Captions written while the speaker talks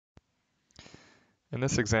In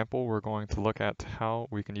this example, we're going to look at how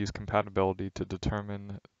we can use compatibility to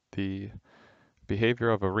determine the behavior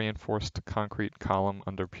of a reinforced concrete column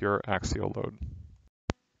under pure axial load.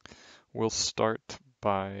 We'll start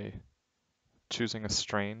by choosing a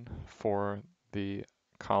strain for the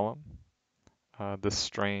column. This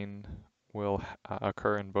strain will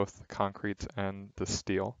occur in both the concrete and the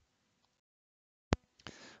steel.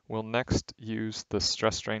 We'll next use the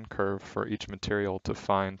stress strain curve for each material to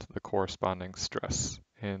find the corresponding stress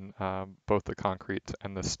in both the concrete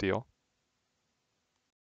and the steel.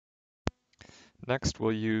 Next,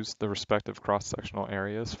 we'll use the respective cross-sectional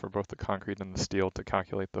areas for both the concrete and the steel to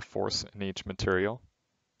calculate the force in each material.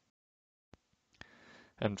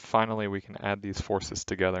 And finally, we can add these forces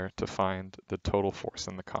together to find the total force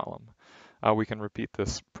in the column. We can repeat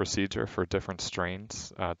this procedure for different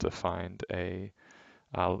strains to find a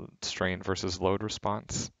strain versus load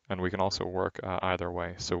response, and we can also work either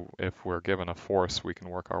way. So if we're given a force, we can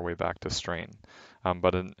work our way back to strain.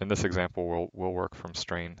 But in this example, we'll work from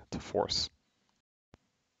strain to force.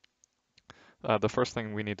 The first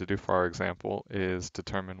thing we need to do for our example is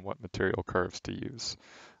determine what material curves to use.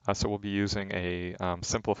 So we'll be using a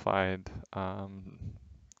simplified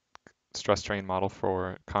stress strain model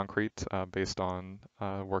for concrete based on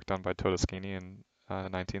work done by Todeschini in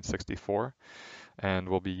 1964. And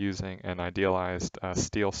we'll be using an idealized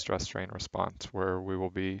steel stress strain response where we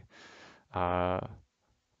will be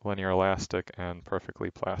linear elastic and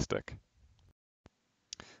perfectly plastic.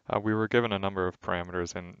 We were given a number of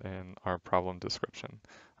parameters in our problem description.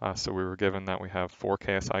 So we were given that we have 4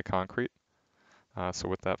 KSI concrete. So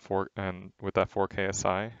with that 4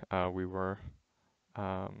 KSI, we were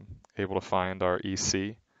able to find our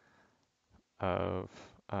EC of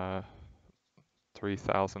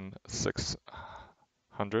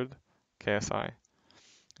 3,600 KSI.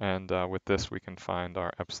 And with this, we can find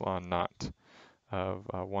our epsilon naught of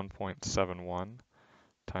 1.71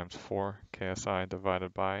 times 4 KSI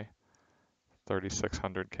divided by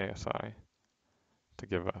 3,600 KSI to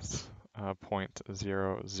give us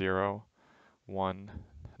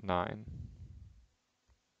 0.0019.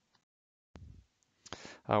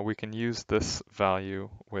 We can use this value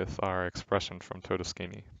with our expression from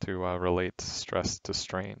Todeschini to relate stress to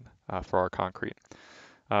strain for our concrete.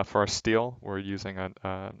 For our steel, we're using an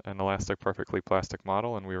elastic perfectly plastic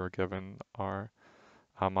model, and we were given our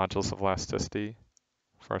modulus of elasticity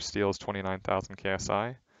for our steel is 29,000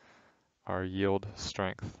 KSI. Our yield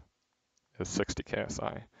strength is 60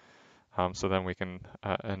 KSI. So then we can,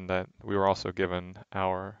 and that we were also given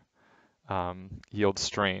our yield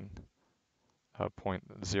strain of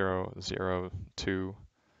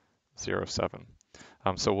 0.00207.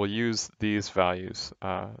 So we'll use these values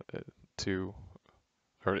in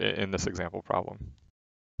this example problem.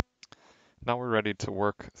 Now we're ready to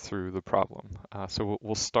work through the problem. So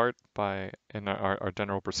we'll start in our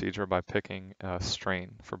general procedure by picking a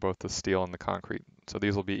strain for both the steel and the concrete. So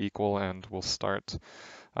these will be equal, and we'll start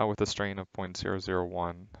with a strain of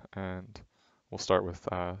 0.001, and we'll start with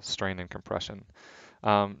strain and compression.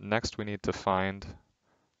 Next, we need to find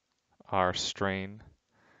our strain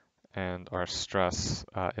and our stress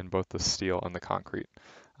in both the steel and the concrete.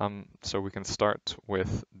 So we can start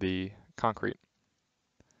with the concrete.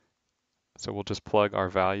 So we'll just plug our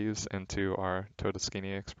values into our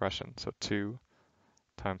Todeschini expression. So 2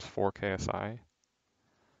 times 4 KSI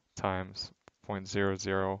times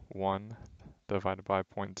 0.001 divided by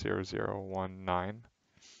 0.0019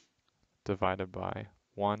 divided by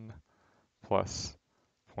 1 plus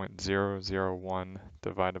 0.001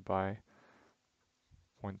 divided by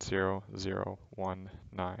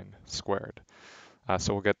 0.0019 squared.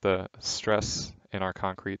 So we'll get the stress in our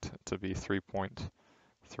concrete to be 3.3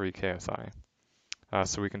 KSI.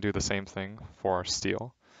 So we can do the same thing for our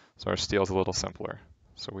steel. So our steel is a little simpler.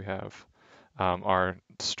 So we have our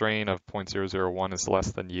strain of 0.001 is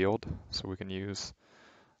less than yield. So we can use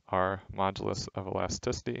our modulus of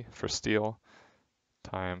elasticity for steel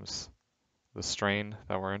times the strain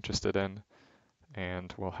that we're interested in,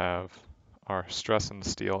 and we'll have our stress in the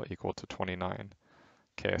steel equal to 29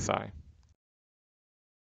 KSI.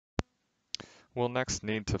 We'll next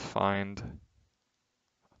need to find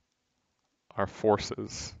our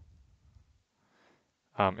forces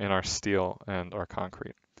in our steel and our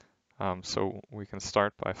concrete. So we can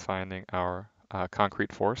start by finding our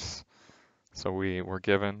concrete force. So we were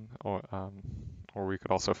given, or we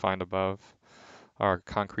could also find above, our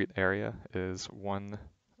concrete area is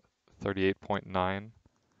 138.9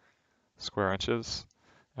 square inches,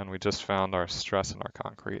 and we just found our stress in our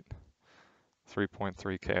concrete,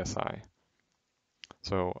 3.3 KSI.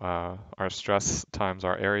 So our stress times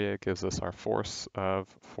our area gives us our force of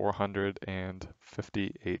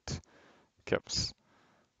 458 kips.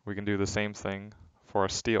 We can do the same thing for our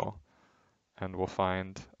steel, and we'll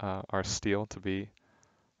find our steel to be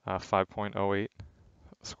 5.08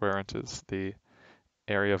 square inches. The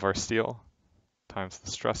area of our steel times the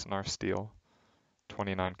stress in our steel,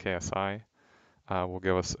 29 ksi, will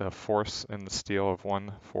give us a force in the steel of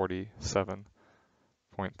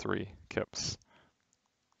 147.3 kips.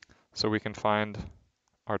 So we can find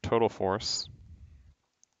our total force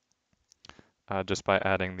just by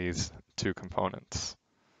adding these two components.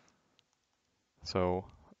 So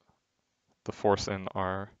the force in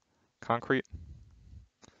our concrete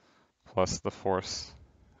plus the force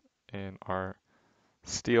in our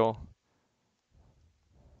steel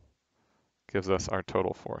gives us our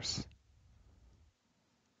total force.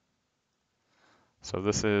 So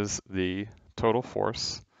this is the total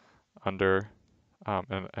force under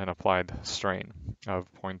an applied strain of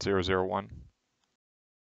 0.001.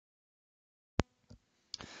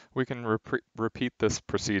 We can repeat this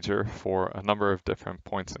procedure for a number of different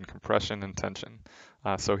points in compression and tension.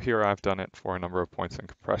 So here I've done it for a number of points in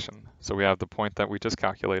compression. So we have the point that we just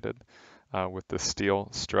calculated with the steel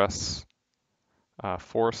stress,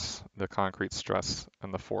 force, the concrete stress,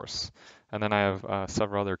 and the force. And then I have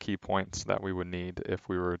several other key points that we would need if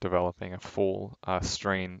we were developing a full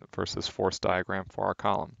strain versus force diagram for our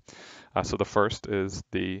column. So the first is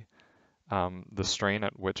the strain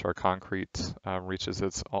at which our concrete reaches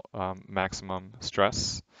its maximum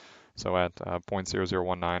stress. So at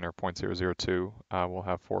 0.0019 or 0.002, we'll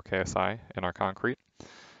have 4 ksi in our concrete.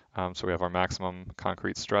 So we have our maximum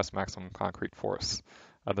concrete stress, maximum concrete force.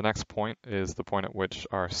 The next point is the point at which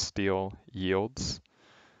our steel yields.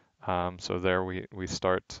 So there we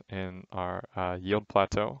start in our yield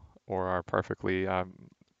plateau, or our perfectly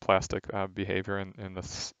plastic behavior in the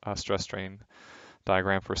stress strain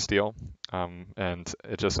diagram for steel. And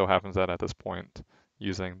it just so happens that at this point,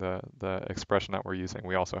 using the expression that we're using,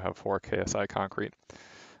 we also have 4 ksi concrete.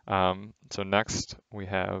 So next we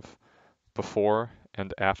have before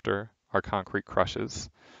and after our concrete crushes.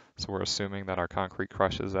 So we're assuming that our concrete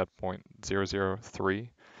crushes at 0.003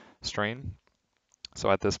 strain.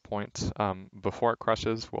 So at this point, before it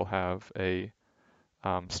crushes, we'll have a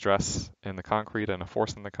stress in the concrete and a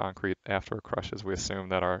force in the concrete. After it crushes, we assume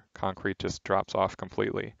that our concrete just drops off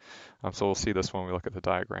completely. So we'll see this when we look at the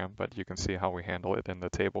diagram, but you can see how we handle it in the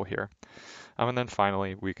table here. And then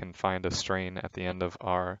finally, we can find a strain at the end of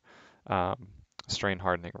our strain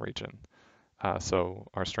hardening region. So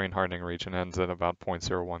our strain hardening region ends at about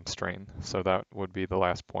 0.01 strain. So that would be the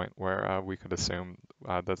last point where we could assume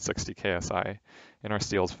that 60 ksi in our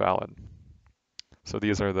steel is valid. So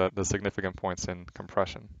these are the significant points in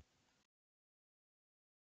compression.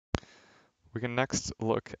 We can next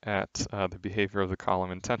look at the behavior of the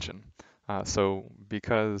column in tension. So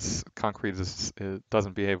because concrete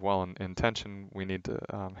doesn't behave well in tension, we need to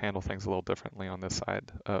handle things a little differently on this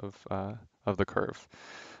side of the curve.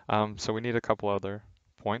 So we need a couple other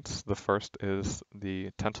points. The first is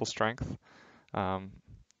the tensile strength.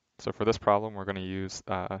 So for this problem, we're going to use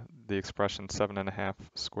the expression 7.5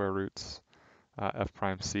 square roots f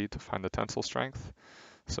prime c to find the tensile strength.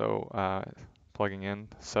 So plugging in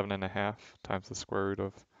 7.5 times the square root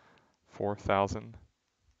of 4,000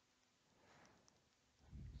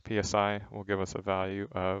 psi will give us a value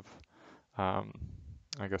of, I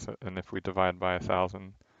guess, and if we divide by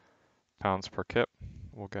 1,000 pounds per kip,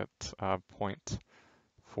 we'll get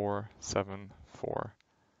 0.474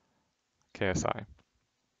 ksi.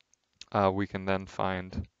 We can then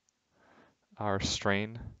find our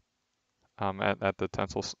strain at the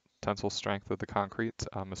tensile strength of the concrete,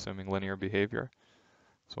 assuming linear behavior.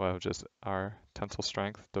 So I have just our tensile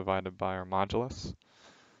strength divided by our modulus.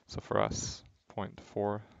 So for us,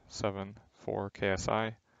 0.474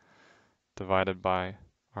 ksi divided by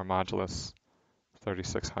our modulus,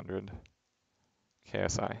 3,600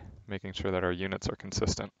 ksi, making sure that our units are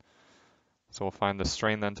consistent. So we'll find the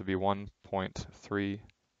strain then to be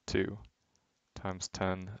 1.32 times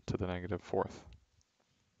 10 to the negative fourth.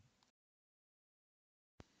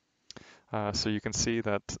 So you can see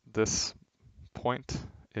that this point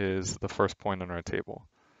is the first point in our table.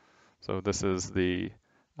 So this is the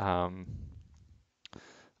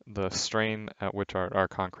strain at which our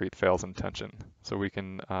concrete fails in tension. So we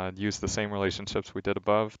can use the same relationships we did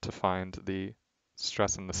above to find the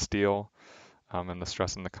stress in the steel and the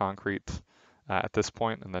stress in the concrete at this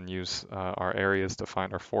point, and then use our areas to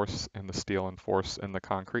find our force in the steel and force in the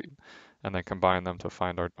concrete, and then combine them to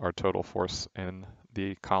find our total force in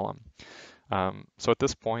the column. So at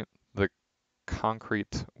this point, the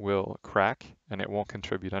concrete will crack and it won't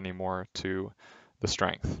contribute anymore to the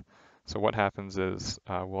strength. So what happens is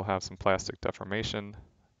we'll have some plastic deformation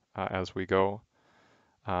as we go,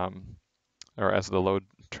 or as the load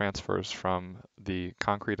transfers from the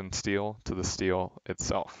concrete and steel to the steel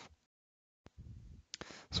itself.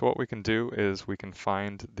 So what we can do is we can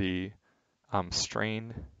find the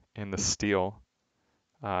strain in the steel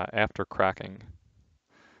after cracking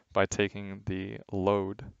by taking the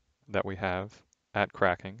load that we have at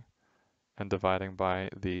cracking and dividing by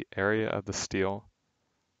the area of the steel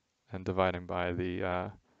and dividing by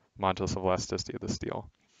the modulus of elasticity of the steel.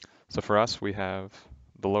 So for us, we have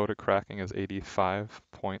the load at cracking is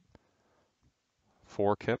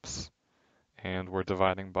 85.4 kips, and we're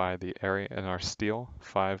dividing by the area in our steel,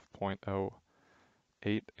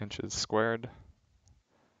 5.08 inches squared,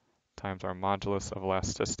 times our modulus of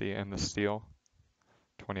elasticity in the steel,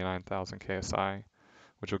 29,000 KSI,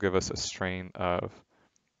 which will give us a strain of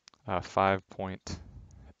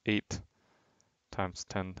 5.8 times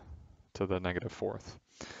 10 to the negative fourth.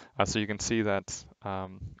 So you can see that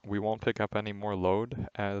we won't pick up any more load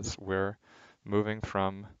as we're moving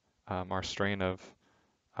from our strain of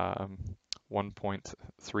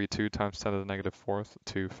 1.32 times 10 to the negative fourth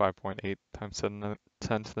to 5.8 times 10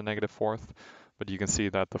 to the negative fourth. But you can see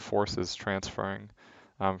that the force is transferring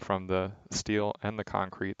from the steel and the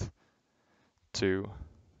concrete to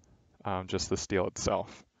just the steel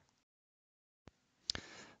itself.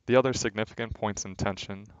 The other significant points in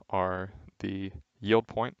tension are the yield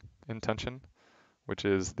point in tension, which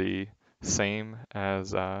is the same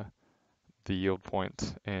as the yield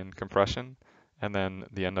point in compression, and then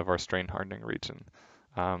the end of our strain hardening region.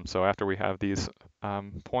 So after we have these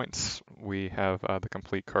points, we have the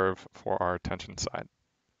complete curve for our tension side.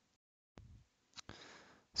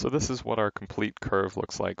 So this is what our complete curve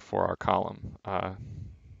looks like for our column,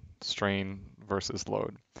 strain versus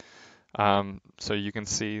load. So you can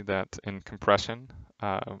see that in compression,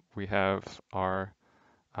 we have our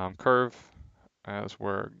curve as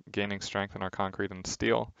we're gaining strength in our concrete and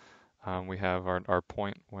steel. We have our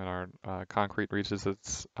point when our concrete reaches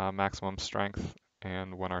its maximum strength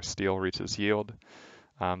and when our steel reaches yield.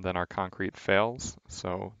 Then our concrete fails.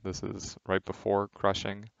 So this is right before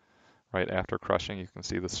crushing. Right after crushing, you can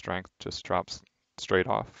see the strength just drops straight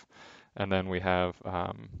off. And then we have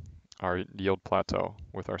our yield plateau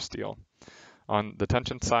with our steel. On the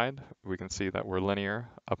tension side, we can see that we're linear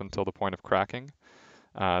up until the point of cracking.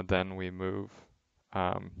 Then we move,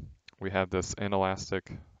 we have this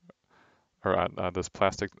inelastic, or this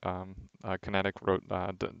plastic kinetic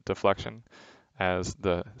deflection as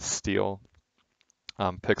the steel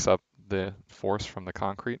picks up the force from the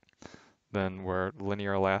concrete. Then we're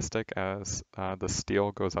linear elastic as the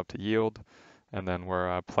steel goes up to yield, and then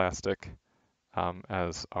we're plastic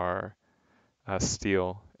as our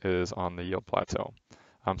steel is on the yield plateau.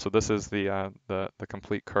 So this is the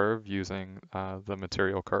complete curve using the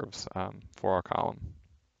material curves for our column.